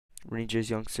Rangers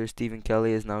youngster Stephen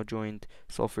Kelly has now joined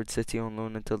Salford City on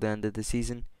loan until the end of the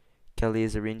season. Kelly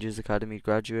is a Rangers Academy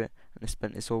graduate and has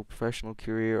spent his whole professional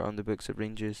career on the books of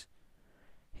Rangers.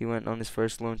 He went on his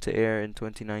first loan to Ayr in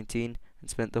 2019 and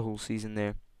spent the whole season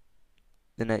there.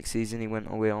 The next season he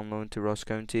went away on loan to Ross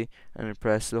County and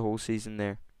impressed the whole season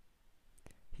there.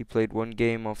 He played one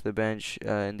game off the bench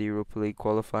in the Europa League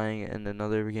qualifying and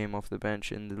another game off the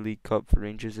bench in the League Cup for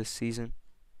Rangers this season.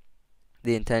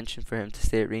 The intention for him to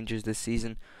stay at Rangers this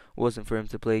season wasn't for him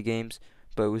to play games,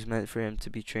 but it was meant for him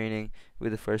to be training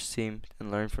with the first team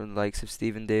and learn from the likes of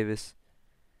Stephen Davis.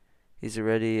 He's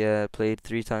already played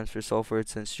 3 times for Salford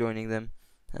since joining them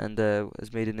and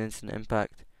has made an instant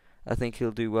impact. I think he'll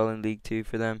do well in League 2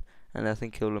 for them, and I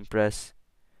think he'll impress.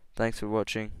 Thanks for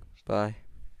watching. Bye.